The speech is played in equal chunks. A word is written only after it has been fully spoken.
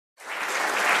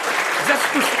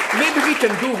maybe we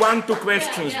can do 1-2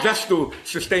 questions just to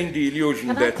sustain the illusion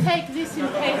that. Can I take this in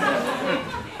case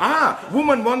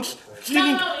Woman wants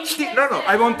stealing. No,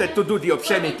 I wanted to do the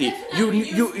obscenity.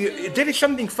 There is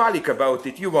something phallic about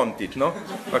it. You want it, no?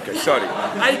 Okay, sorry.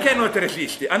 I cannot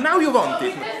resist it. And now you want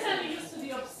it. We're used to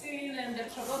the obscene and the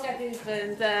provocative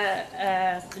and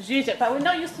the but we're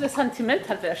not used to the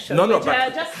sentimental version. No, which but I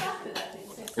just started.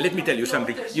 let me tell you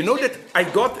something. You know that I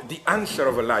got the answer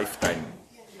of a lifetime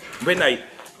when I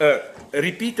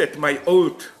repeated my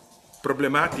old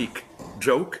problematic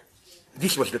joke.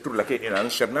 This was the true Lacanian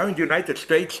answer. Now in the United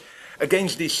States,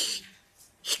 against this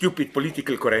stupid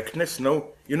political correctness,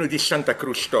 this Santa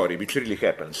Cruz story, which really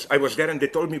happens. I was there and they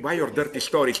told me, why your dirty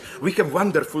stories? We have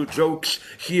wonderful jokes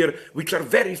here, which are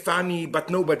very funny, but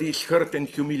nobody is hurt and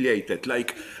humiliated.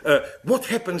 Like, what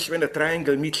happens when a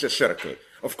triangle meets a circle?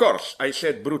 Of course, I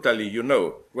said brutally,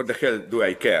 what the hell do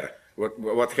I care?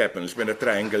 What happens when a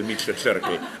triangle meets a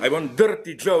circle? I want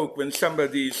dirty joke when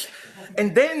somebody is...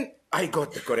 And then I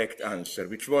got the correct answer,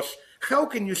 which was, how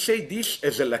can you say this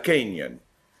as a Lacanian?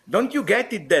 Don't you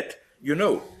get it that,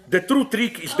 the true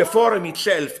trick is the forum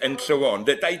itself and so on,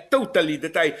 that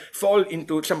I fall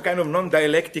into some kind of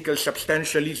non-dialectical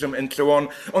substantialism and so on.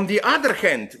 On the other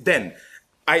hand, then,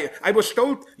 I was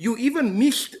told you even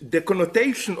missed the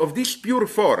connotation of this pure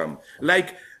forum,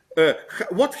 like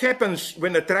what happens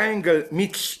when a triangle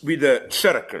meets with a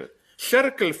circle?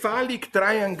 Circle, phallic,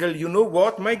 triangle, you know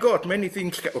what? My God, many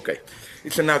things. Okay,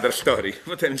 it's another story.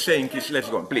 What I'm saying is, let's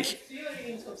go on, please.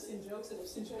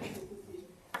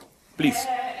 Please.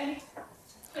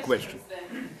 Question.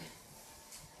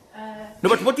 No,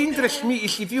 but what interests me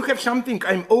is if you have something,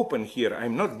 I'm open here,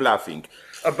 I'm not bluffing,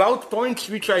 about points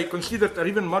which I considered are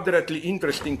even moderately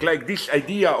interesting, like this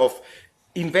idea of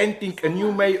inventing a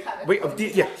new way of...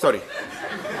 sorry.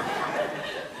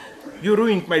 You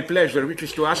ruined my pleasure, which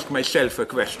is to ask myself a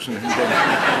question. And then...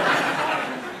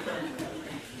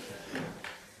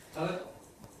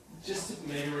 just to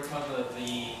maybe recover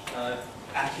the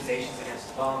accusations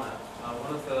against Obama,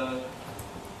 one of the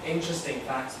interesting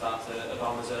facts about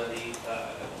Obama's early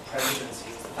presidency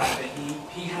is the fact that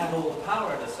he had all the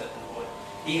power at a certain point.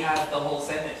 He had the whole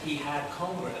Senate, he had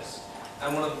Congress.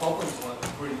 And one of the problems, one of the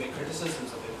really big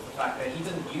criticisms of it was the fact that he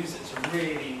didn't use it to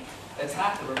really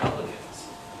attack the Republicans.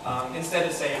 Instead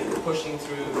of, say, pushing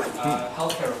through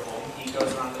healthcare reform, he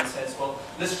goes around and says, well,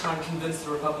 let's try and convince the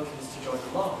Republicans to join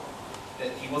the law. That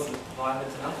he wasn't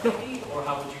violent enough, maybe? Or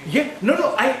how would you... Yeah,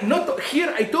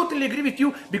 here I totally agree with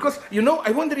you, because,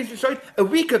 I wonder if you saw it, a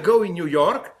week ago in New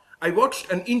York, I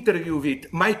watched an interview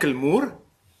with Michael Moore.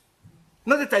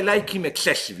 Not that I like him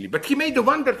excessively, but he made a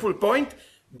wonderful point.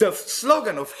 The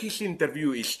slogan of his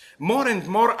interview is, more and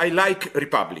more I like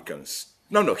Republicans.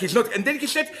 No, he's not. And then he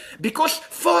said, because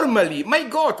formally, my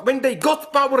God, when they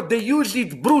got power, they use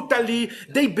it brutally,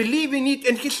 they believe in it.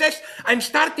 And he says, I'm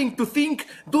starting to think,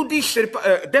 do these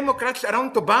Democrats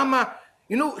around Obama,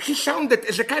 he sounded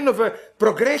as a kind of a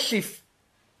progressive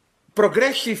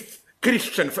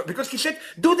Christian, because he said,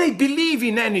 do they believe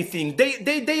in anything?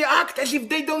 They act as if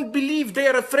they don't believe, they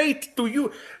are afraid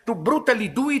to brutally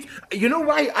do it. You know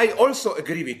why I also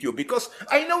agree with you? Because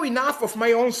I know enough of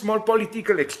my own small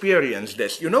political experience,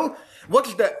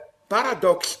 what's the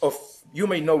paradox of, you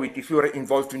may know it if you're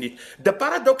involved in it, the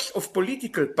paradox of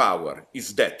political power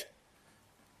is that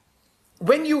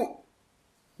when you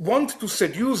want to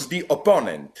seduce the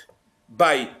opponent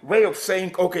by way of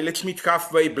saying, okay, let's meet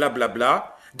halfway, blah, blah, blah,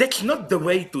 that's not the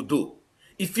way to do.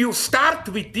 If you start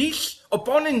with this,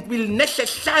 opponent will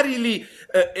necessarily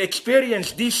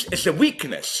experience this as a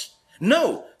weakness.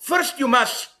 No, first you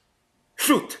must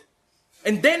shoot.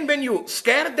 And then when you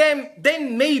scare them,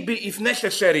 then maybe if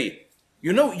necessary,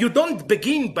 you don't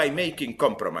begin by making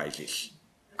compromises.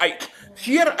 I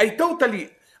totally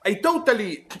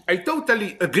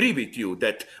agree with you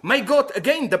that, my God,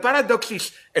 again, the paradox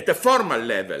is at a formal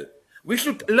level. We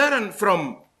should learn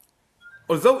from...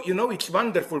 Although, it's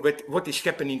wonderful what is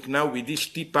happening now with this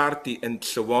Tea Party and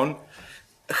so on,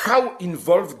 how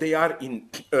involved they are in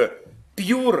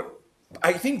pure...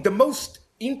 I think the most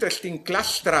interesting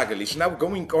class struggle is now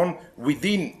going on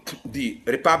within the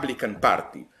Republican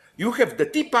Party. You have the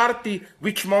Tea Party,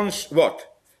 which wants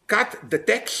what? Cut the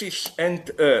taxes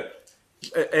and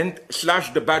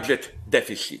slash the budget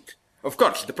deficit. Of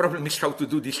course, the problem is how to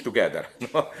do this together.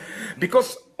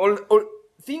 Because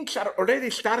things are already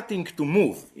starting to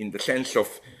move in the sense of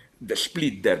the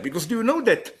split there. Because do you know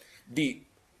that the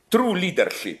true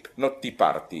leadership, not Tea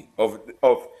Party, of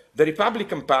the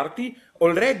Republican Party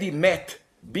already met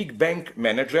big bank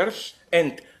managers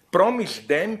and promised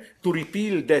them to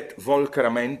repeal that Volcker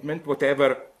Amendment,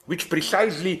 whatever which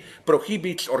precisely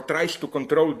prohibits or tries to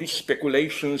control these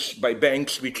speculations by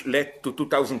banks which led to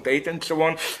 2008 and so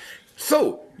on.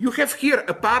 So you have here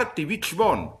a party which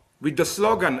won with the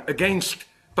slogan against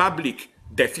public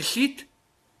deficit,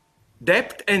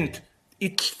 debt, and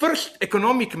its first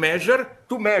economic measure,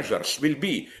 two measures will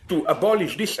be to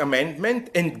abolish this amendment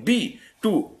and B,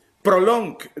 to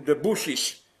prolong the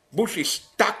Bush's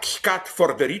tax cut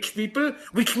for the rich people,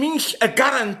 which means a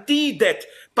guarantee that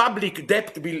public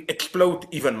debt will explode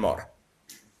even more.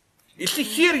 You see,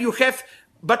 here you have,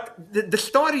 but the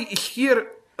story is here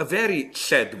a very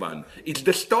sad one. It's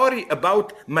the story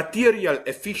about material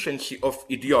efficiency of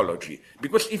ideology.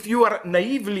 Because if you are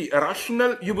naively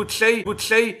rational, you would say,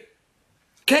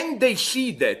 can they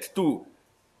see that to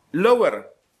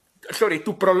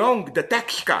prolong the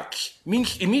tax cuts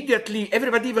means immediately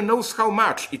everybody even knows how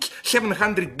much. It's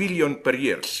 700 billion per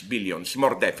year, billions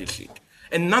more deficit.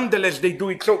 And nonetheless they do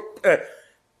it. So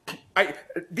I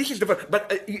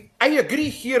agree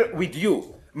here with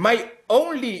you. My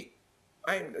only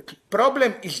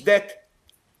problem is that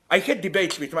I had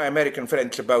debates with my American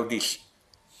friends about this.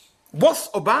 Was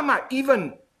Obama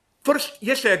even, first,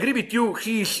 yes, I agree with you,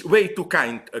 he is way too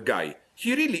kind a guy.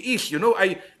 He really is, you know,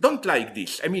 I don't like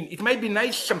this. I mean, it might be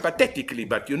nice sympathetically,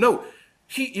 but you know,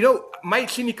 my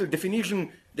cynical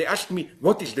definition, they asked me,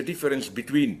 what is the difference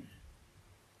between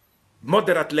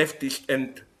moderate leftist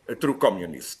and a true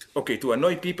communist? Okay, to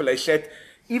annoy people, I said,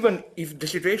 even if the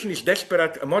situation is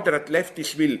desperate, a moderate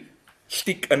leftist will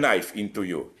stick a knife into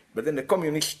you. But then the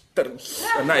communist turns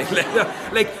a knife.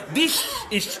 Like this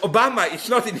is Obama, it's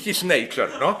not in his nature,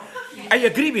 no? I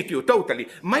agree with you totally.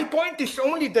 My point is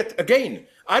only that, again,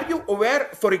 are you aware,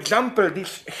 for example,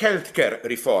 this healthcare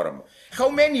reform? How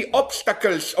many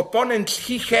obstacles, opponents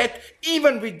he had,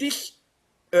 even with this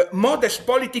modest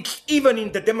politics, even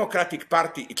in the Democratic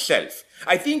Party itself?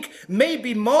 I think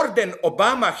maybe more than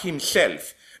Obama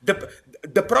himself,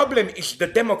 the problem is the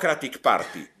Democratic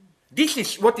Party. This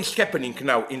is what is happening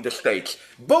now in the States.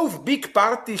 Both big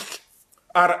parties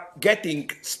are getting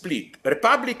split.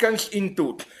 Republicans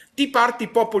into Tea Party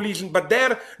populism, but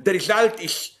there the result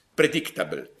is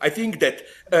predictable. I think that,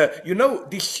 you know,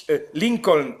 this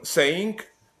Lincoln saying,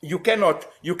 you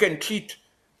can cheat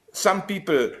some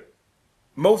people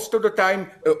most of the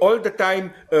time, all the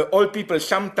time, all people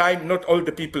sometime, not all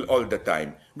the people all the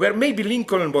time. Where maybe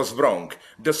Lincoln was wrong.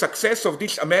 The success of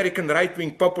this American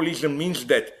right-wing populism means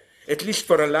that at least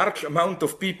for a large amount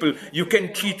of people, you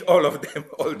can cheat all of them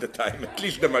all the time, at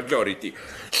least the majority.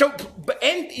 So,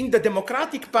 and in the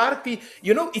Democratic Party,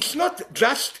 you know, it's not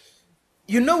just,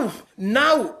 you know,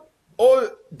 now all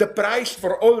the price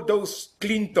for all those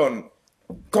Clinton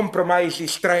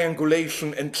compromises,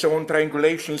 triangulation, and so on,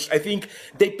 triangulations, I think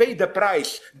they pay the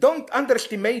price. Don't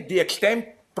underestimate the extent,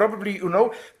 probably, you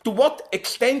know, to what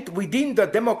extent within the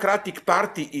Democratic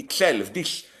Party itself,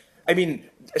 this, I mean,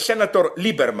 Senator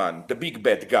Lieberman, the big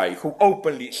bad guy who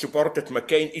openly supported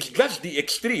McCain, is just the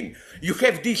extreme. You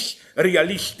have this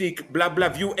realistic blah blah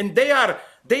view, and they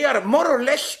are more or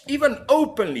less even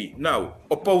openly now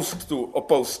opposed to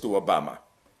Obama.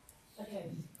 Okay.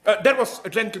 There was a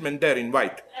gentleman there in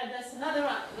white. There's another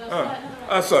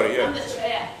one. Sorry.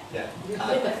 Yeah.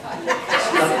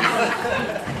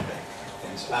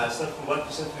 Start from what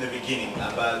you said in the beginning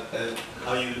about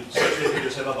how you situated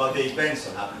yourself about the events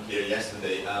that happened here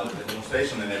yesterday, the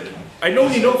demonstration and everything. I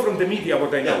only know from the media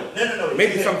what I know. No.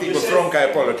 Maybe something was wrong, I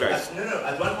apologize. No.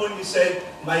 At one point you said,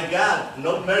 my God,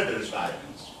 not murderous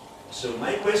violence. So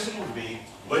my question would be,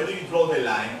 where do you draw the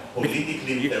line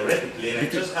politically, theoretically? And I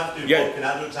just have to invoke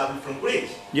another example from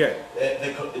Greece. Yeah.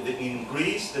 In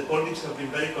Greece, the politics have been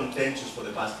very contentious for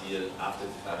the past year after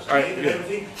 2008 and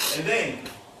everything. And then,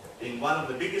 in one of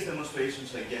the biggest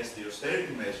demonstrations against the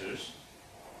austerity measures,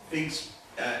 things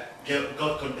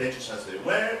got contentious as they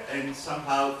were, and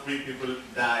somehow 3 people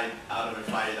died out of a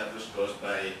fire that was caused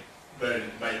by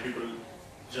people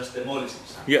just demolishing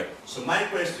something. Yeah. So my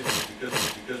question is, because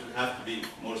we have to be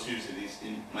more serious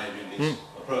in my view, in this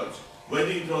approach, where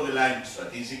do you draw the line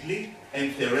strategically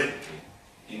and theoretically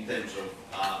in terms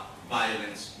of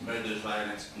violence, murderous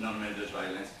violence, non-murderous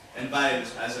violence, and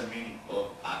violence as a means of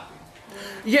acting?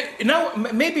 Yeah, now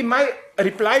maybe my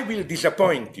reply will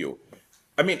disappoint you.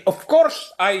 I mean, of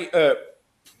course, I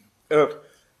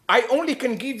only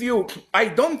can give you, I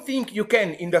don't think you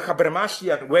can, in the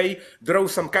Habermasian way, draw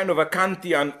some kind of a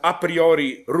Kantian a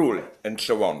priori rule and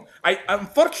so on.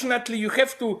 Unfortunately, you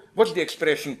have to, what's the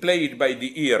expression, play it by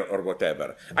the ear or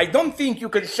whatever. I don't think you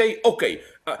can say, okay,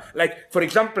 like, for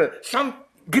example, some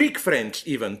Greek friends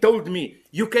even told me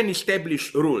you can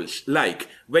establish rules like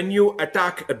when you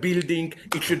attack a building,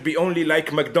 it should be only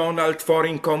like McDonald's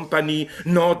foreign company,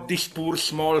 not this poor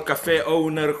small cafe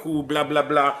owner who blah, blah,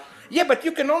 blah. Yeah, but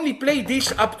you can only play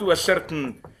this up to a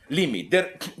certain limit.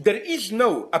 There is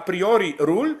no a priori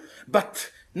rule,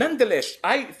 but nonetheless,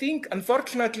 I think,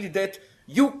 unfortunately, that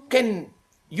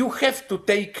you have to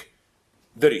take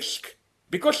the risk.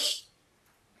 Because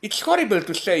it's horrible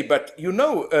to say, but you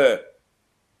know,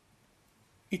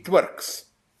 it works.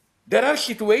 There are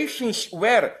situations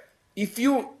where if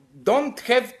you don't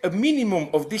have a minimum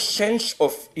of this sense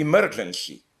of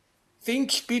emergency,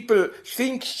 things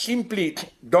simply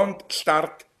don't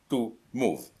start to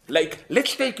move. Like,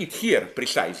 let's take it here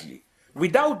precisely.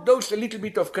 Without those a little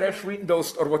bit of crash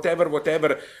windows or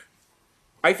whatever,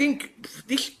 I think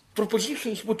these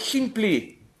propositions would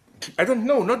simply, I don't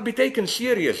know, not be taken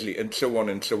seriously and so on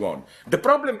and so on. The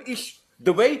problem is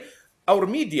the way our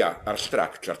media are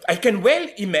structured. I can well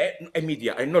imagine,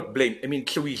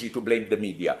 it's so easy to blame the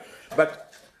media,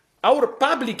 but our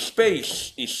public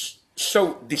space is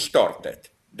so distorted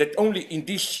that only in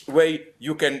this way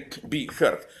you can be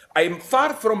heard. I am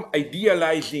far from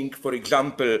idealizing, for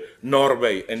example,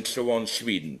 Norway and so on,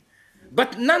 Sweden.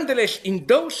 But nonetheless, in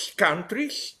those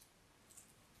countries,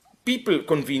 people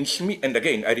convince me, and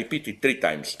again, I repeat it 3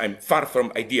 times, I'm far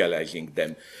from idealizing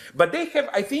them, but they have,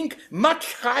 I think,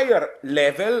 much higher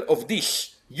level of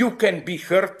this. You can be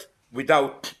hurt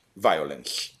without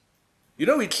violence. You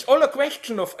know, it's all a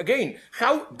question of, again,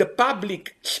 how the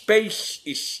public space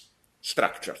is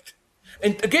structured.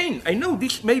 And again, I know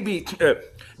this may be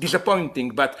disappointing,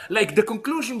 but like the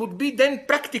conclusion would be then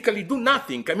practically do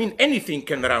nothing. I mean, anything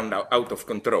can run out of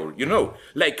control, you know.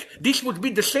 Like this would be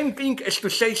the same thing as to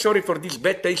say, sorry for this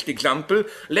bad taste example,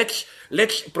 let's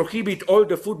prohibit all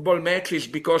the football matches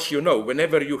because, you know,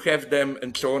 whenever you have them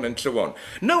and so on and so on.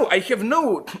 No, I have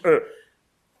no,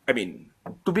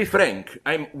 to be frank,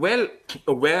 I'm well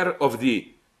aware of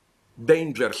the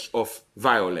dangers of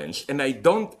violence, and I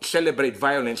don't celebrate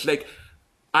violence. Like,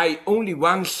 I only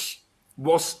once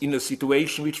was in a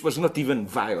situation which was not even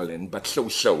violent, but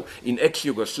so-so. In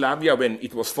ex-Yugoslavia, when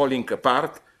it was falling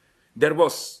apart, there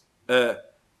was a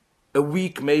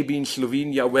week maybe in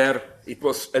Slovenia where it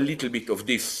was a little bit of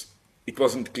this. It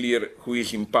wasn't clear who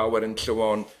is in power and so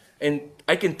on. And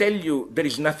I can tell you there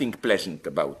is nothing pleasant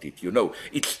about it, you know.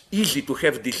 It's easy to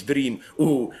have this dream,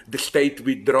 oh, the state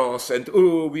withdraws and,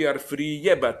 oh, we are free.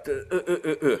 Yeah, but,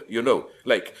 you know,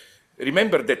 like,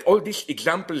 remember that all these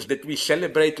examples that we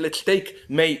celebrate, let's take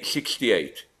May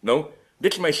 68, no?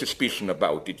 That's my suspicion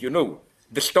about it, you know.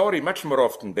 The story, much more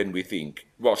often than we think,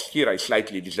 was, here I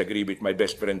slightly disagree with my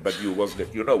best friend, but you, was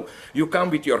that, you know, you come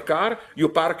with your car, you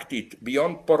parked it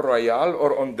beyond Port Royal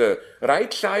or on the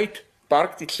right side,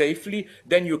 parked it safely,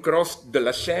 then you crossed the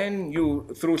La Seine, you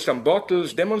threw some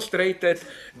bottles, demonstrated,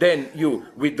 then you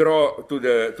withdraw to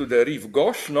the Rive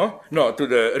Gauche, to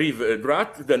the Rive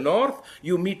Droite, the north,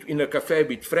 you meet in a cafe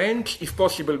with friends, if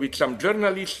possible with some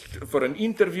journalists for an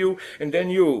interview, and then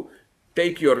you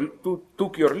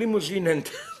took your limousine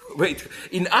and wait.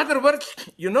 In other words,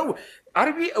 you know,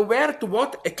 are we aware to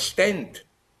what extent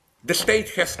the state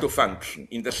has to function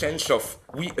in the sense of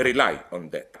we rely on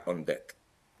that?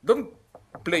 Don't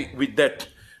play with that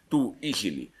too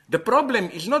easily. The problem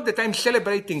is not that I'm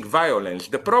celebrating violence.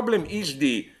 The problem is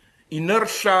the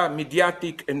inertia,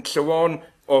 mediatic, and so on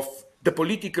of the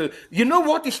political. You know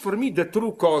what is for me the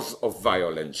true cause of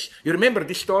violence? You remember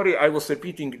this story, I was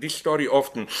repeating this story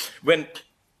often, when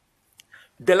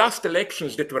the last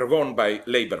elections that were won by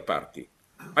Labour Party.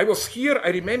 I was here, I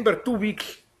remember 2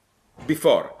 weeks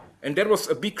before, and there was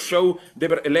a big show. They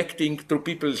were electing through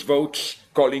people's votes,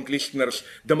 calling listeners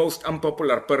the most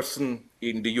unpopular person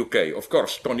in the UK. Of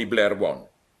course, Tony Blair won.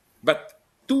 But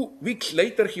 2 weeks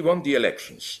later, he won the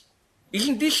elections.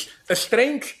 Isn't this a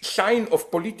strange sign of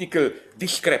political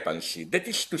discrepancy? That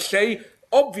is to say,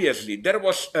 obviously, there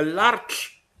was a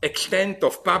large extent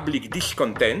of public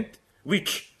discontent,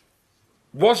 which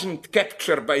wasn't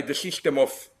captured by the system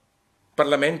of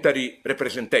parliamentary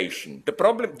representation.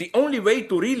 The only way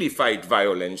to really fight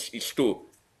violence is to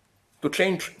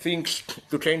change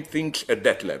things at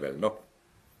that level, no?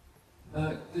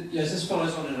 Yes, this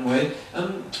follows on in a way.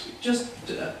 Just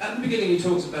at the beginning, you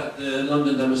talked about the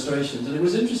London demonstrations, and it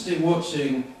was interesting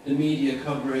watching the media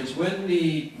coverage when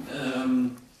the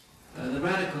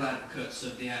radical advocates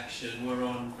of the action were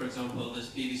on, for example, this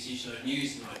BBC show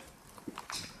Newsnight.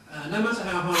 No matter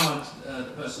how hard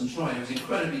the person tried, it was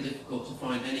incredibly difficult to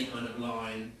find any kind of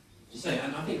line to say.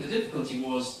 And I think the difficulty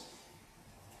was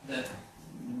that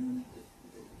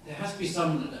there has to be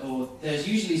some, or there's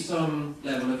usually some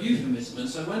level of euphemism, and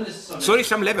so when there's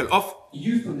some level of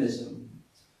euphemism.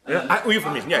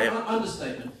 Euphemism, yeah.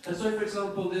 Understatement. And so, for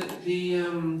example,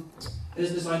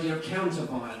 there's this idea of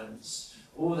counter-violence,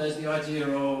 or there's the idea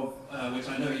of, which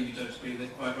I know you don't agree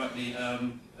with quite rightly,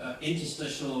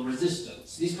 interstitial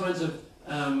resistance. These kinds of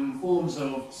forms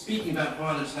of speaking about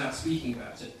violence without speaking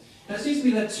about it. Now, it seems to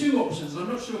me there are two options, and I'm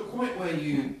not sure quite where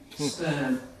you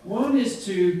stand. One is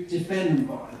to defend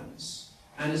violence,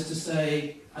 and is to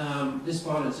say this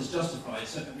violence is justified,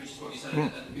 so, which is what you said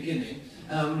at the beginning.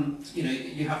 You know,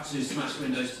 you have to smash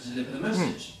windows to deliver the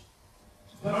message.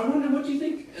 But I wonder, what do you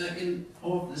think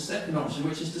of the second option,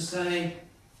 which is to say,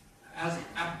 as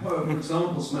apropos, for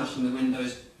example, smashing the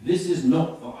windows, this is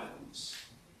not violence.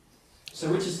 So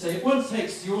which is to say, if one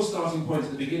takes your starting point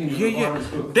at the beginning of the violence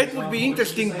book, that would be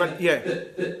interesting, but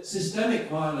that systemic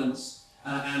violence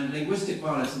and linguistic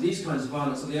violence and these kinds of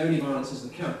violence are the only violences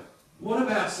that count. What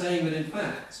about saying that, in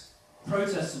fact,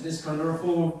 protests of this kind are a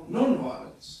form of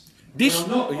non-violence?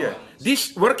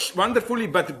 This works wonderfully,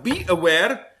 but be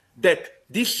aware that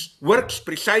this works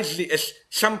precisely as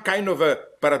some kind of a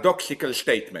paradoxical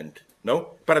statement.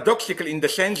 No? Paradoxical in the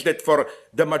sense that for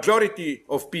the majority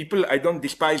of people, I don't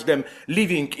despise them,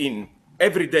 living in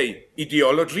everyday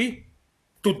ideology,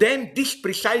 to them this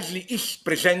precisely is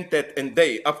presented, and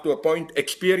they, up to a point,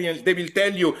 experience, they will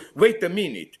tell you, wait a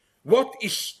minute, what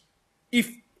is, if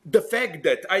the fact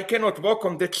that I cannot walk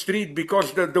on that street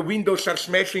because the windows are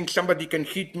smashing, somebody can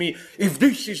hit me, if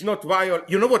this is not violent,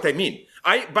 you know what I mean?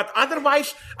 But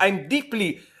otherwise, I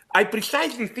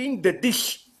precisely think that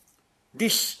this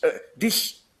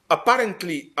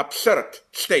apparently absurd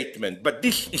statement, but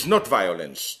this is not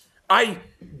violence. I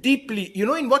deeply, you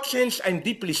know in what sense I'm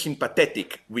deeply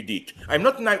sympathetic with it. I'm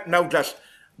not now just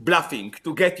bluffing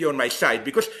to get you on my side,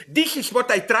 because this is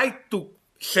what I tried to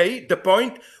say, the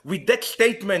point with that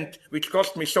statement, which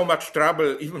cost me so much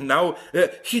trouble even now.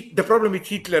 The problem with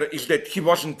Hitler is that he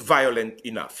wasn't violent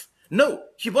enough. No,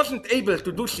 he wasn't able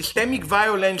to do systemic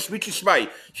violence, which is why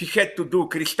he had to do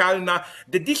Kristallnacht.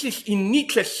 That this is, in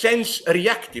Nietzsche's sense,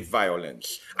 reactive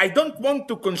violence. I don't want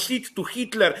to concede to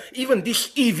Hitler even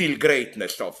this evil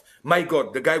greatness of, my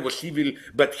God, the guy was evil,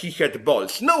 but he had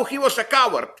balls. No, he was a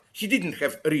coward. He didn't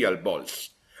have real balls.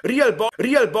 Real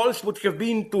balls would have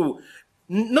been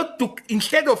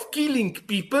instead of killing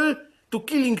people,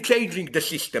 changing the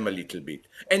system a little bit.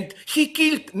 And he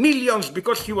killed millions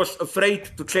because he was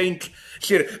afraid to change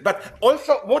Syria. But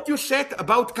also what you said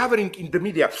about covering in the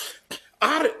media,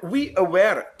 are we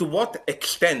aware to what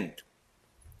extent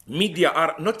media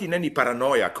are not in any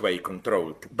paranoiac way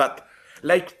controlled, but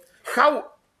like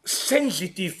how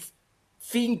sensitive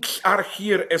things are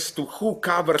here as to who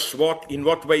covers what, in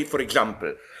what way, for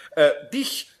example.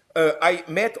 I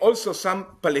met also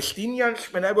some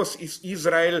Palestinians when I was in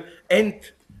Israel and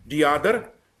the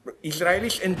other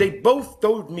Israelis, and they both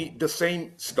told me the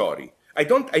same story. I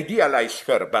don't idealize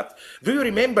her, but do you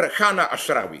remember Hannah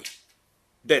Ashrawi,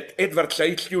 that Edward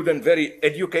Said student, very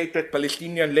educated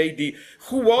Palestinian lady,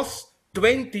 who was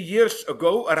 20 years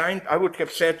ago around, I would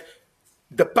have said,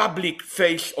 the public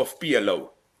face of PLO.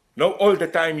 No, all the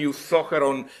time you saw her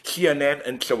on CNN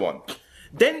and so on.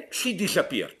 Then she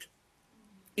disappeared.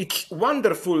 It's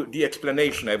wonderful, the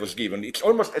explanation I was given. It's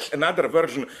almost as another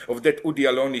version of that Udi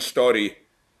Aloni story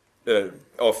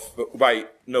of why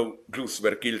no Jews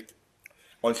were killed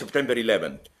on September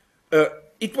 11th.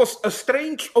 It was a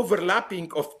strange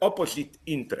overlapping of opposite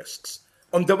interests.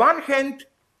 On the one hand,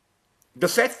 the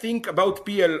sad thing about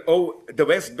PLO, the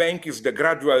West Bank, is the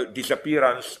gradual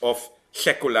disappearance of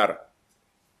secular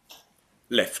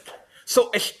left. So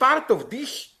as part of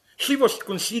this, she was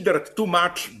considered too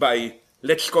much by,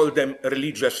 let's call them,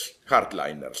 religious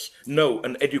hardliners. No,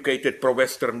 an educated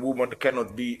pro-Western woman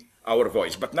cannot be our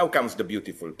voice. But now comes the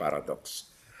beautiful paradox.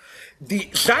 The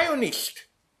Zionist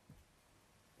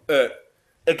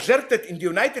exerted in the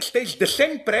United States the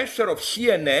same pressure of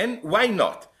CNN. Why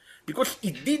not? Because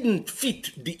it didn't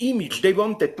fit the image they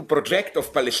wanted to project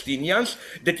of Palestinians,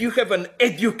 that you have an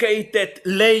educated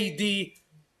lady,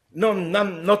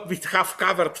 not with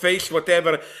half-covered face,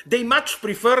 whatever. They much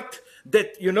preferred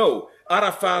that, you know,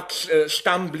 Arafat's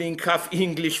stumbling half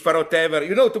English for whatever,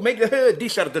 you know, to make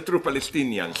these are the true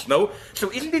Palestinians, no?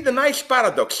 So isn't it a nice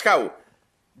paradox how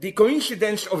the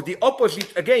coincidence of the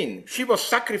opposite, again, she was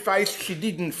sacrificed, she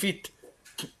didn't fit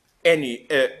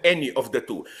any of the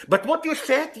two. But what you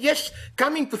said, yes,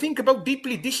 coming to think about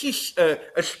deeply, this is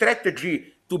a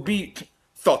strategy to be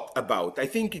thought about. I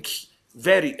think it's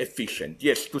very efficient,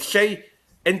 yes, to say,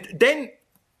 and then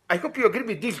I hope you agree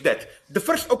with this, that the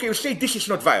first, okay, you say this is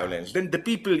not violence, then the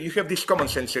people, you have this common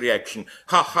sense reaction,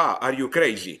 ha ha, are you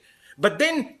crazy? But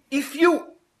then if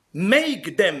you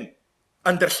make them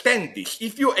understand this,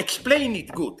 if you explain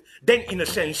it good, then in a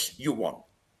sense you won.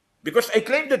 Because I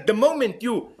claim that the moment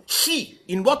you see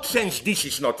in what sense this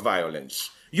is not violence,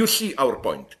 you see our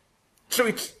point. So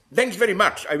it's, thanks very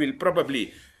much. I will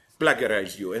probably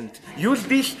plagiarize you and use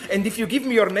this. And if you give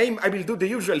me your name, I will do the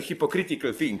usual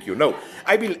hypocritical thing, you know.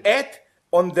 I will add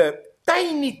on the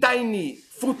tiny, tiny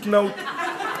footnote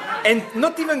and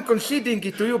not even conceding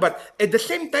it to you, but at the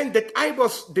same time that I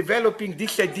was developing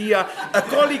this idea, a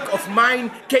colleague of mine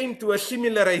came to a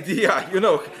similar idea. You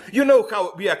know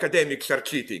how we academics are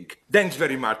cheating. Thanks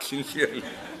very much, sincerely.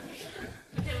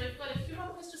 Okay, we've got a few more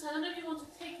questions. I don't know if you want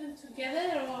to take them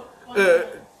together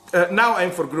or... Now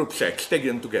I'm for group sex, take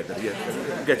them together, yes.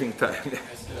 Getting time. Actually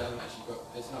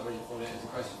it's not really falling into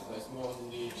question, but it's more on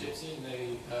the gypsy and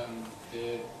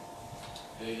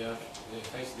the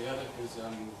face of the other, because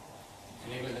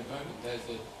in England at the moment there's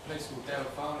a place called Dale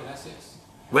Farm in Essex.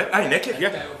 Well, in Essex, yeah.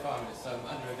 Dale Farm is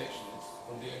under eviction. It's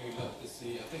one of the only, I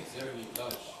think it's the only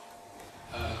large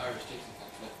Irish gypsy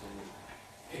camp left in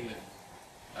England.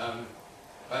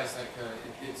 But it's like,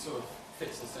 it sort of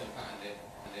fits the same pattern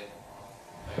there,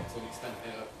 and to an extent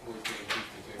they are always being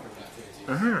accused of doing criminal activities.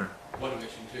 One of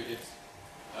which included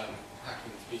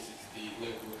hacking to pieces the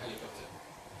local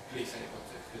police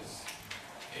helicopter, because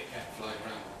it kept flying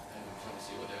around and trying to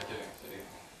see what they were doing. So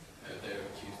they were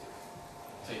accused of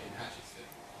taking hatchets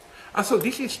there. So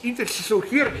this is interesting. So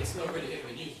here... It's not really hitting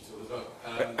the news at all as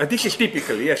well. this is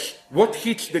typical, yes. What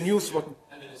hits the news, what...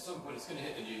 And then at some point it's going to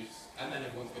hit the news, and then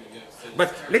everyone's going to go... So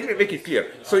But let me make it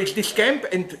clear. So it's this camp,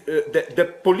 and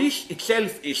the police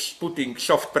itself is putting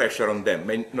soft pressure on them,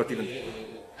 and not even...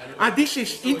 This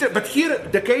is... But here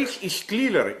the case is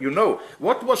clearer, you know.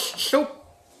 What was so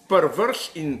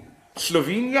perverse in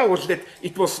Slovenia was that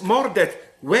it was more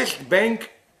that West Bank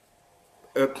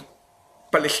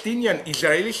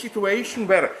Palestinian-Israeli situation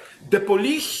where the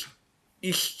police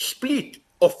is split.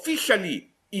 Officially,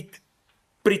 it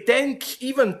pretends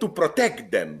even to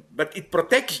protect them, but it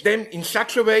protects them in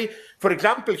such a way. For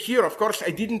example, here, of course,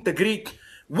 I didn't agree.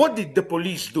 What did the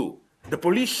police do? The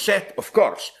police said, of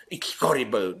course, it's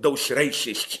horrible, those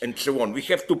racists and so on. We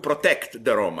have to protect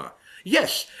the Roma.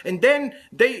 Yes, and then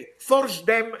they forced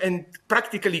them and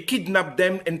practically kidnapped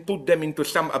them and put them into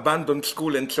some abandoned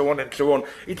school and so on and so on.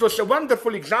 It was a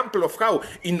wonderful example of how,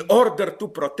 in order to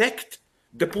protect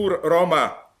the poor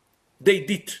Roma, they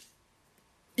did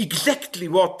exactly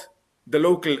what the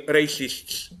local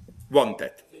racists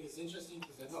wanted. I think it's interesting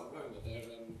because they're not Roma, they're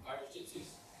Irish gypsies.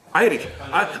 Irish.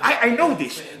 I know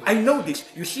this. I know this.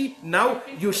 You see, now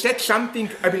you said something.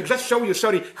 I will just show you,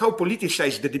 sorry, how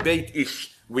politicized the debate is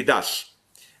with us.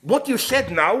 What you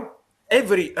said now,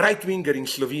 every right-winger in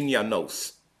Slovenia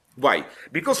knows. Why?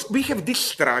 Because we have this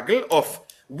struggle of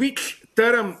which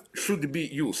term should be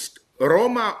used,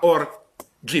 Roma or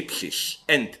gypsies.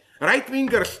 And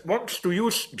right-wingers want to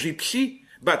use gypsy,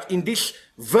 but in this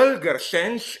vulgar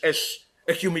sense as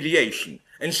a humiliation.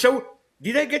 And so,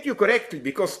 did I get you correctly?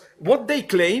 Because what they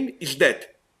claim is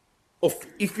that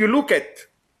if you look at,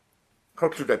 how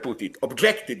should I put it,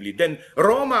 objectively, then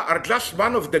Roma are just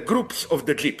one of the groups of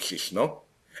the gypsies, no?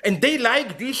 And they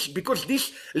like this because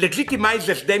this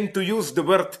legitimizes them to use the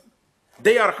word,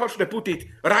 they are, how should I put it,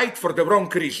 right for the wrong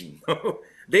reason.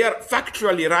 They are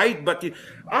factually right, but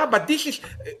but this is,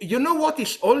 you know what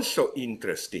is also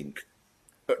interesting?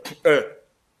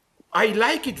 I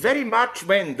like it very much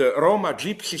when the Roma,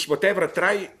 gypsies, whatever,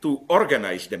 try to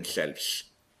organize themselves.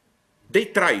 They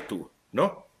try to,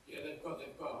 no? Yeah, they've got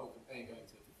a whole campaign going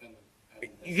to defend them.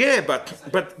 Yeah,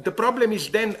 but the problem is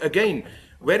then again,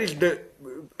 where is the?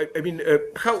 I mean,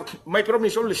 how? My problem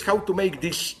is always how to make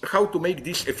this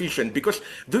efficient. Because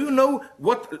do you know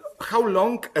how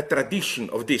long a tradition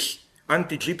of this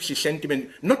anti-gypsy sentiment?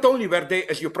 Not only were they,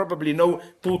 as you probably know,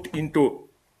 put into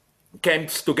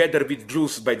camps together with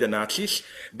Jews by the Nazis,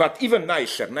 but even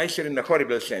nicer in a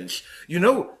horrible sense. You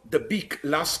know the big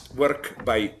last work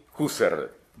by Husserl,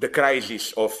 The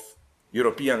Crisis of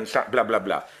European blah blah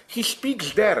blah. He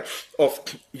speaks there of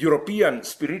European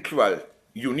spiritual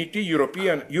unity,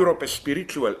 Europe as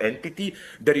spiritual entity.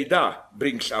 Derrida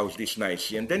brings out this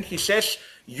nicely, and then he says,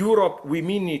 Europe, we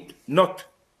mean it not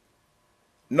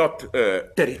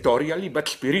territorially, but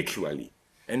spiritually.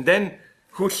 And then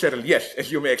Husserl, yes,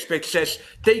 as you may expect, says,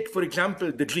 take, for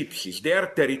example, the gypsies. They are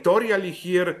territorially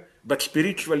here, but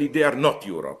spiritually they are not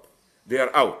Europe. They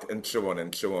are out, and so on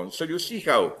and so on. So you see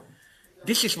how,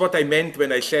 this is what I meant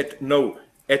when I said no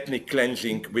ethnic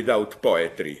cleansing without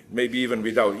poetry, maybe even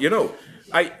without, you know,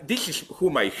 this is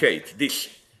whom I hate, these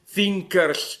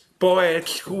thinkers,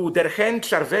 poets who their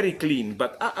hands are very clean,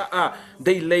 but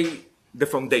they lay the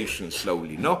foundation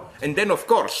slowly, no? And then, of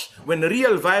course, when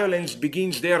real violence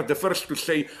begins, they are the first to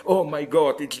say, oh my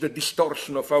God, it's the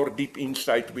distortion of our deep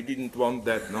insight, we didn't want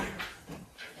that, no?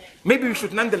 Maybe we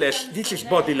should nonetheless, this is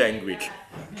body language.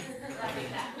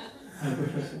 Hi,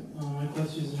 Professor. My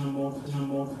question is in a more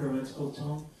theoretical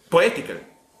tone. Poetical?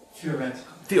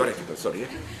 Theoretical. Theoretical, sorry.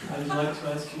 I would like to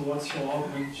ask you what's your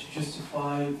argument to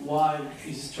justify why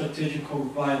is strategical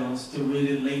violence the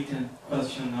really latent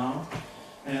question now?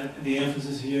 And the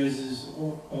emphasis here is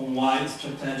on why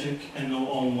strategic and not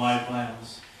on why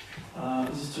violence.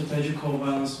 Is strategical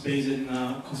violence based in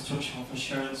a construction of a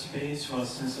shared space or a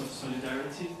sense of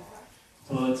solidarity?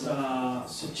 But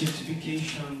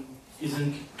subjectification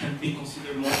can be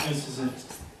considered more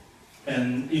incisive.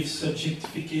 And if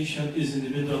subjectification is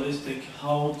individualistic,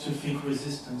 how to think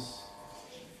resistance?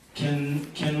 Can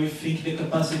we think the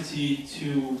capacity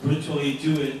to brutally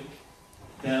do it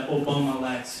that Obama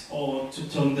lacks, or to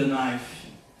turn the knife,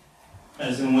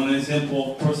 as in one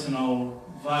example of personal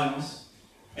violence?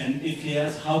 And if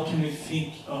yes, how can we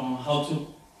think how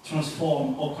to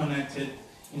transform or connect it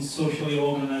in socially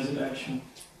organized action?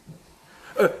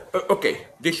 Okay,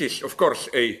 this is of course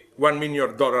a $1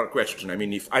 million question. I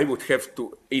mean, if I were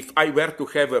to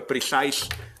have a precise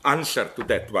answer to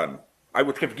that one, I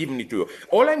would have given it to you.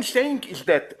 All I'm saying is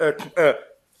that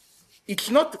it's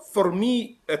not for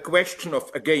me a question of,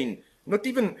 again, not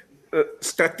even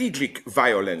strategic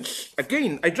violence.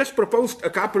 Again, I just proposed a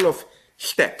couple of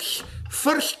steps.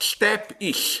 First step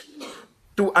is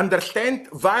to understand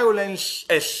violence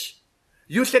as,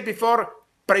 you said before,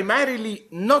 primarily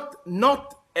not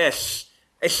as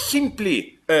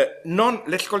simply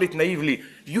let's call it naively,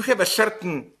 you have a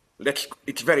certain,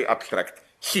 it's very abstract,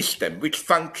 system which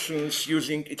functions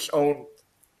using its own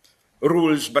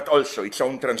rules, but also its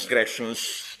own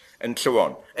transgressions, and so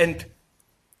on. And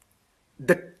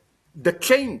the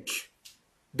change,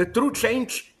 the true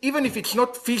change, even if it's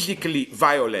not physically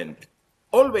violent,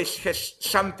 always has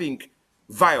something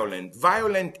violent.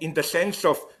 Violent in the sense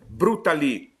of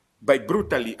brutally, by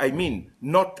brutally I mean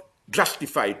not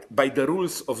justified by the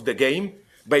rules of the game,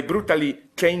 by brutally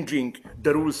changing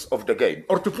the rules of the game.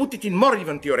 Or to put it in more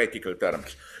even theoretical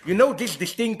terms, you know this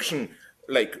distinction,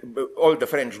 like all the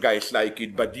French guys like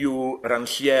it, Badiou,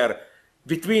 Rancière,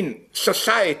 between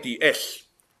society as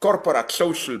corporate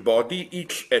social body,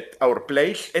 each at our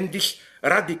place, and this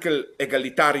radical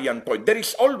egalitarian point. There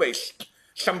is always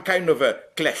some kind of a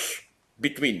clash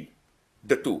between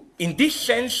the two. In this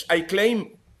sense, I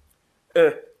claim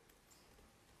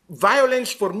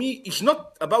violence for me is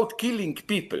not about killing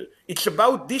people. It's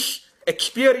about this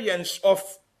experience of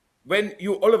when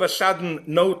you all of a sudden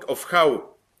note of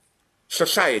how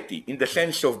society, in the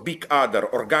sense of big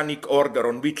other, organic order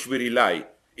on which we rely,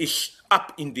 is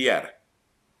up in the air.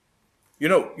 You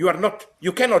know,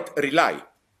 you cannot rely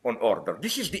on order.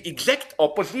 This is the exact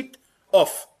opposite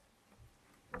of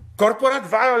corporate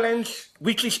violence,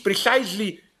 which is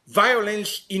precisely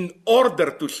violence in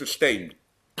order to sustain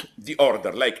the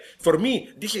order. Like, for me,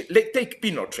 this is, take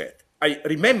Pinochet. I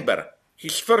remember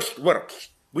his first words,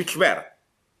 which were,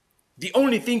 the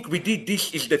only thing we did,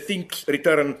 this is the things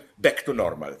return back to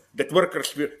normal. That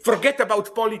workers will forget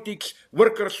about politics,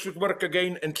 workers should work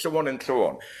again, and so on and so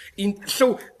on.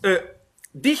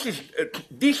 This is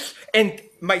this, and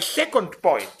my second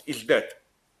point is that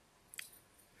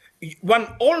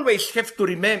one always has to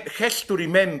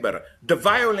remember the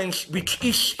violence which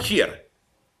is here,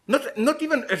 not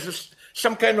even as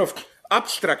some kind of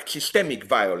abstract systemic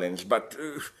violence, but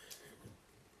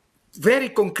very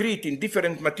concrete in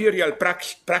different material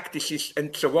practices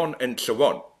and so on and so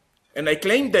on. And I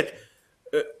claim that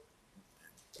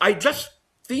I just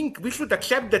think we should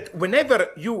accept that whenever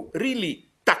you really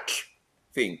touch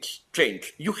things,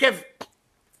 change, you have,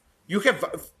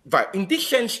 in this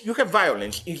sense, you have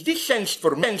violence. In this sense,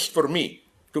 for me,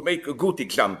 to make a good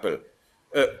example,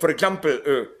 for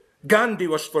example, Gandhi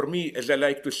was for me, as I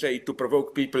like to say, to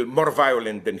provoke people, more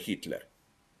violent than Hitler.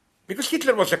 Because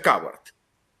Hitler was a coward.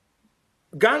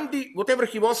 Gandhi, whatever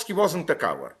he wasn't a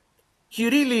coward. He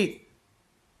really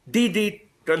did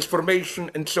it,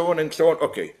 transformation, and so on and so on.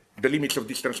 Okay, the limits of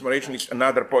this transformation is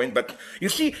another point, but you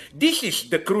see, this is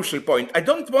the crucial point. I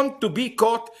don't want to be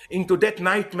caught into that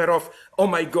nightmare of, oh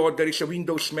my God, there is a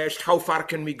window smashed, how far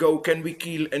can we go, can we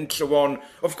kill, and so on.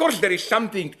 Of course, there is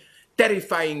something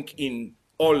terrifying in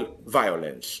all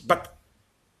violence, but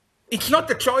it's not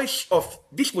a choice of,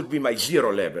 this would be my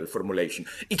zero-level formulation,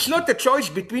 it's not a choice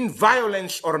between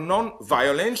violence or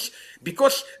non-violence,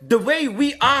 because the way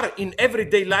we are in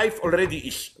everyday life already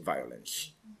is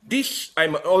violence. This,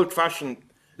 I'm an old-fashioned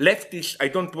leftist, I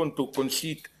don't want to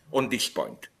concede on this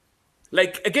point.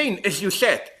 Like, again, as you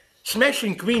said,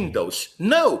 smashing windows.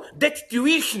 No, that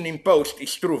tuition imposed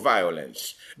is true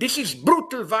violence. This is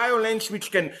brutal violence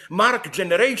which can mark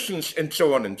generations and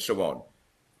so on and so on.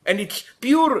 And it's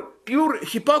pure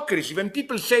hypocrisy when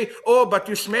people say, oh, but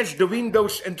you smashed the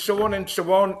windows and so on and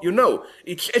so on. You know,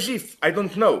 it's as if, I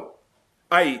don't know,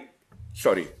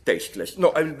 sorry, tasteless. No,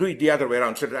 I will do it the other way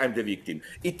around so that I'm the victim.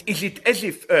 Is it as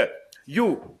if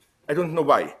you, I don't know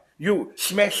why, you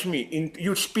smash me,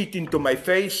 you spit into my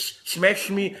face, smash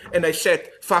me, and I said,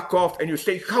 fuck off, and you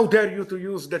say, how dare you to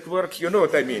use that word? You know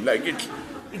what I mean? Like it's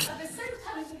At the same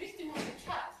time, the victim was a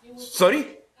cat. Sorry?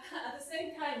 At the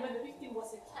same time, when the victim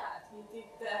was a cat, you did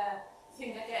the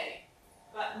thing again,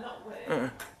 but not with,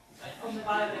 like, on the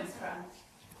violence front.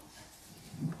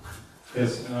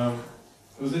 Yes,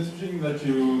 it was interesting that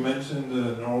you mentioned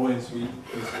Norway and Sweden,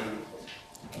 because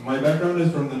my background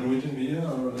is from the Norwegian media,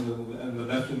 and the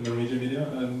left in the Norwegian media,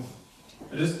 and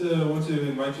I just want to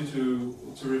invite you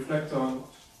to reflect on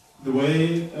the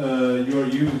way you are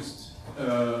used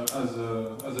as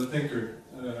a thinker.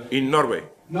 In Norway?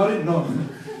 Not in, no.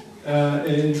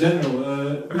 In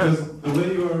general, because the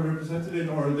way you are represented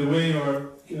or the way you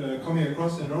are coming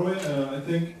across in Norway, I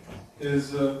think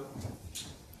is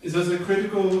as a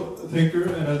critical thinker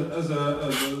and as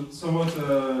a somewhat,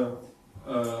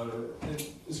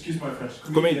 excuse my French,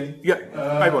 comedian. Yeah,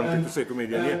 I wanted to say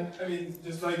comedian, yeah. I mean,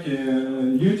 just like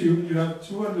YouTube, you have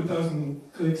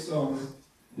 200,000 clicks on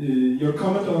your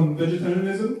comment on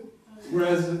vegetarianism,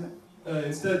 whereas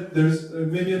instead there's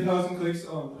maybe 1,000 clicks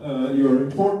on your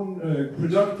important,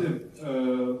 productive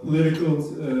political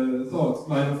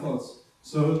line of thoughts.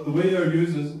 So the way you're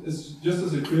used is just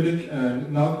as a critic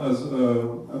and not as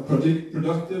a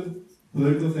productive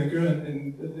political thinker,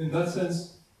 and in that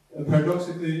sense,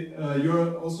 paradoxically,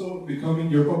 you're also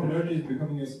becoming, your popularity is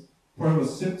becoming as part of a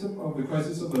symptom of the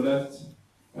crisis of the left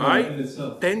in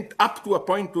itself. I tend up to a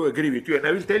point to agree with you, and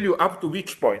I will tell you up to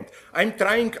which point. I'm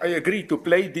trying, I agree, to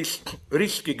play this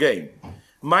risky game.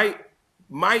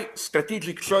 My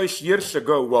strategic choice years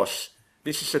ago was,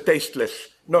 this is a tasteless,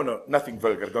 no, nothing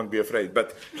vulgar, don't be afraid,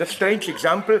 but just strange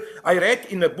example. I read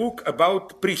in a book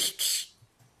about priests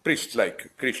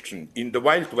like Christian in the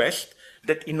Wild West,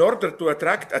 that in order to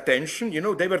attract attention, you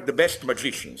know, they were the best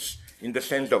magicians in the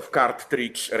sense of card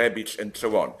tricks, rabbits, and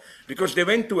so on. Because they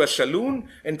went to a saloon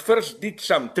and first did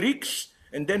some tricks,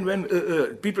 and then when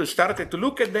people started to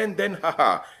look at them, then,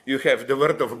 haha, you have the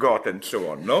word of God and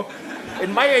so on, no?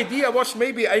 And my idea was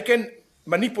maybe I can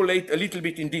manipulate a little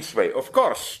bit in this way. Of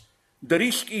course, the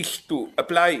risk is to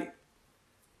apply,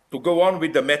 to go on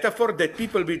with the metaphor that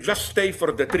people will just stay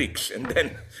for the tricks and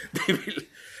then they will.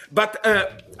 But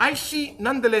I see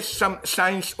nonetheless some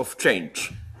signs of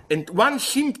change. And one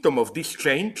symptom of this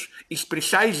change is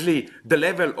precisely the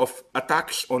level of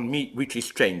attacks on me which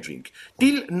is changing.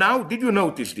 Till now, did you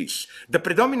notice this? The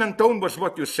predominant tone was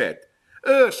what you said.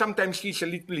 Sometimes he's a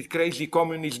little bit crazy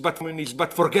communist,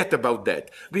 but forget about that.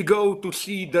 We go to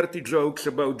see dirty jokes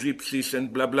about gypsies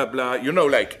and blah, blah, blah. You know,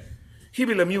 like, he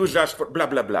will amuse us for blah,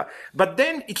 blah, blah. But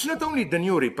then it's not only the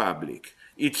New Republic.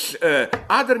 It's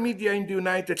other media in the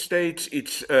United States.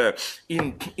 It's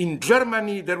in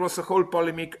Germany, there was a whole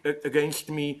polemic against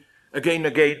me again.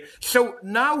 So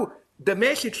now the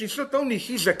message is not only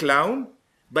he's a clown,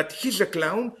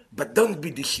 but don't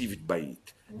be deceived by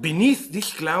it. Beneath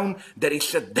this clown, there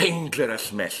is a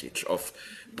dangerous message of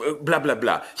blah, blah,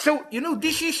 blah. So, you know,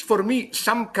 this is for me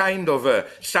some kind of a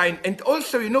sign. And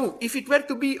also, you know, if it were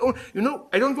to be, you know,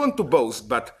 I don't want to boast,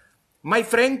 but my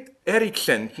friend Eric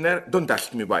Sentner, don't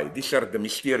ask me why, these are the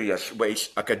mysterious ways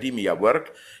academia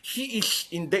work. He is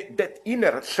in that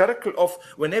inner circle of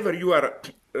whenever you are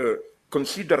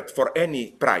considered for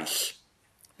any prize,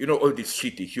 you know, all this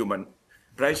shitty human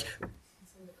prize,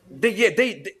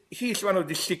 he is one of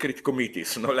these secret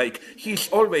committees, you know, like he's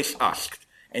always asked.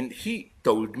 And he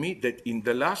told me that in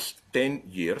the last 10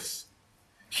 years,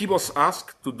 he was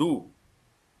asked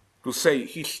to say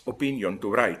his opinion,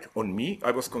 to write on me.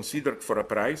 I was considered for a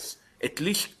prize at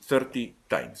least 30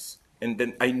 times. And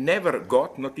then I never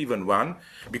got, not even one,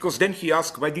 because then he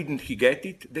asked, why didn't he get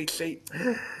it? They say,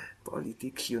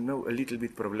 politics, you know, a little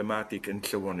bit problematic, and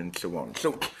so on and so on.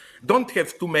 So don't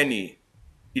have too many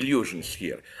illusions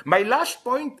here. My last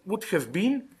point would have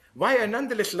been why I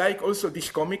nonetheless like also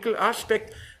this comical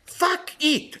aspect. Fuck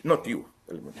it, not you.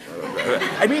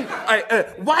 I mean,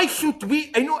 why should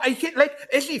we? I know I hate, like,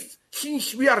 as if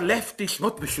since we are leftists,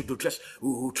 what we should do? Just,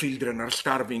 children are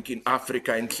starving in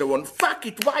Africa and so on. Fuck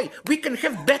it, why? We can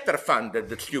have better fun than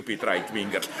the stupid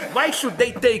right-wingers. Why should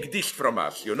they take this from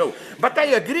us, you know? But I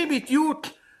agree with you,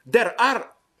 there are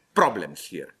problems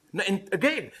here. Now, and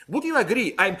again, would you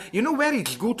agree? You know where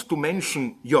it's good to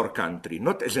mention your country,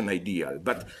 not as an ideal,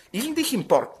 but isn't this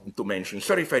important to mention?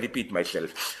 Sorry if I repeat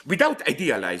myself. Without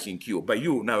idealizing you, by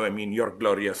you now I mean your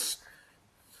glorious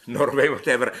Norway,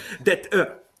 whatever, that,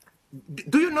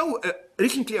 do you know,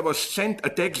 recently I was sent a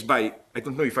text by, I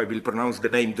don't know if I will pronounce the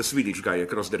name, the Swedish guy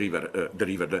across the river,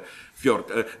 the fjord,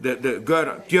 the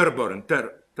Göran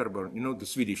Törborn, you know, the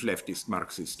Swedish leftist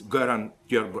Marxist, Göran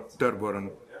Törborn.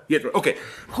 Okay,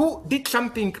 who did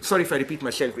something, sorry if I repeat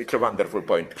myself, it's a wonderful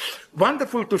point.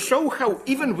 Wonderful to show how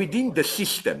even within the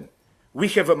system we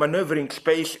have a maneuvering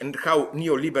space and how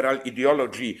neoliberal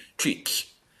ideology cheats.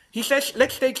 He says,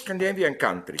 let's take Scandinavian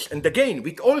countries. And again,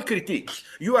 with all critiques,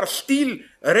 you are still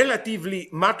relatively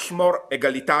much more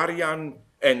egalitarian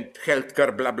and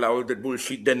healthcare, blah, blah, all that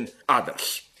bullshit than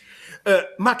others.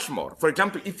 Much more. For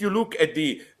example, if you look at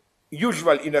the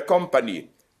usual in a company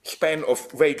span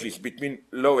of wages between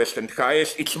lowest and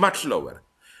highest, it's much lower.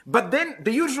 But then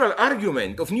the usual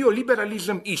argument of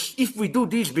neoliberalism is, if we do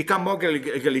this, become more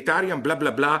egalitarian, blah,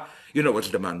 blah, blah, you know what's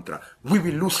the mantra? We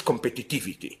will lose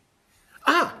competitivity.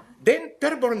 Then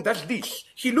Törborn does this.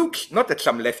 He looks not at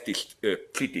some leftist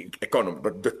cheating economy,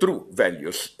 but the true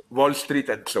values, Wall Street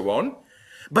and so on.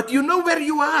 But you know where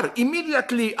you are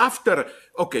immediately after,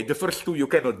 okay, the first two you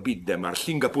cannot beat them are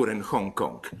Singapore and Hong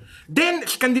Kong. Then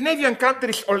Scandinavian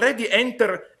countries already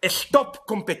enter a stop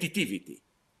competitivity.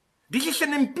 This is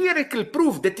an empirical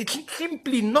proof that it's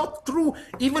simply not true,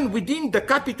 even within the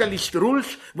capitalist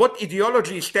rules, what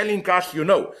ideology is telling us, you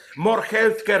know, more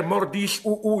healthcare, more this,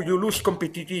 you lose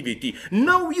competitivity.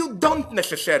 No, you don't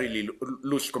necessarily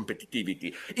lose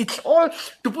competitivity. It's all,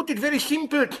 to put it very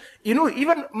simple, you know,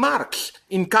 even Marx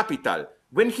in Capital,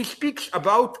 when he speaks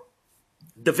about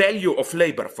the value of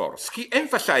labor force, he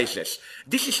emphasizes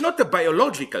this is not a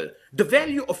biological. The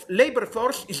value of labor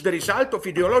force is the result of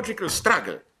ideological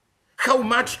struggle. How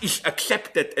much is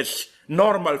accepted as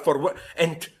normal for work?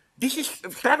 And this is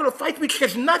a struggle of fight which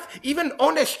has not even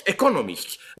honest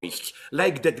economists,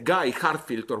 like that guy,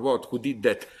 Hartfield or what, who did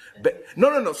that. But,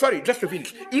 no, sorry, just to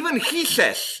finish. Even he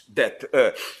says that,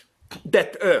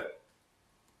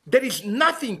 there is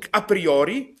nothing a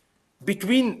priori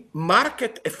between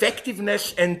market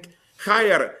effectiveness and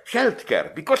higher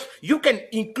healthcare, because you can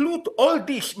include all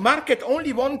this. Market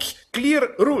only wants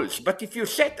clear rules, but if you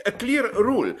set a clear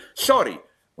rule, sorry,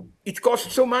 it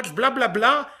costs so much, blah, blah,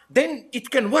 blah, then it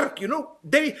can work, you know.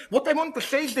 What I want to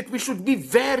say is that we should be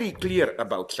very clear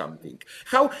about something.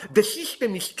 How the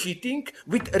system is cheating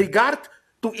with regard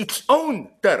to its own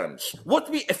terms.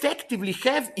 What we effectively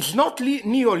have is not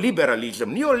neoliberalism.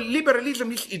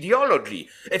 Neoliberalism is ideology.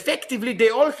 Effectively, they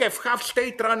all have half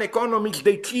state-run economies,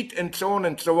 they cheat and so on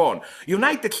and so on.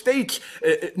 United States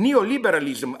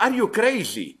neoliberalism, are you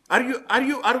crazy?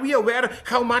 Are we aware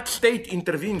how much state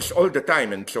intervenes all the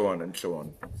time and so on and so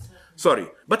on? Sorry,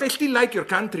 but I still like your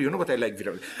country. You know what I like?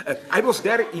 I was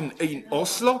there in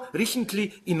Oslo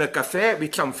recently in a cafe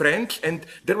with some friends, and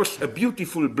there was a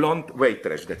beautiful blonde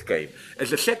waitress that came.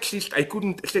 As a sexist, I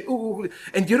couldn't say, oh,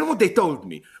 and you know what they told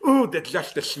me? Oh, that's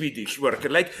just a Swedish worker.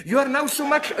 Like, you are now so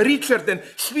much richer than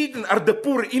Sweden are the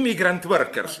poor immigrant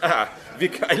workers. I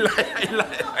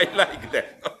like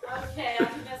that. Okay, I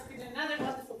think that's been another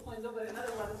wonderful point over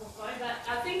another wonderful point. But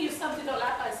I think you summed it all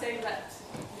up by saying that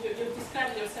you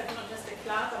described yourself not just a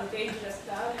clown, but a dangerous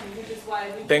clown, and which is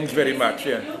why we thanks very much.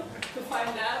 Yeah. To find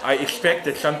out. I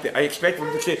expected something. I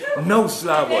expected to say, no,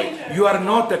 Slavoj, you are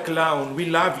not a clown. We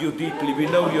love you deeply. We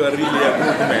know you are really a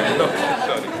good man. No,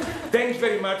 sorry. Thanks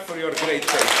very much for your great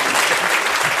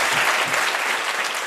patience.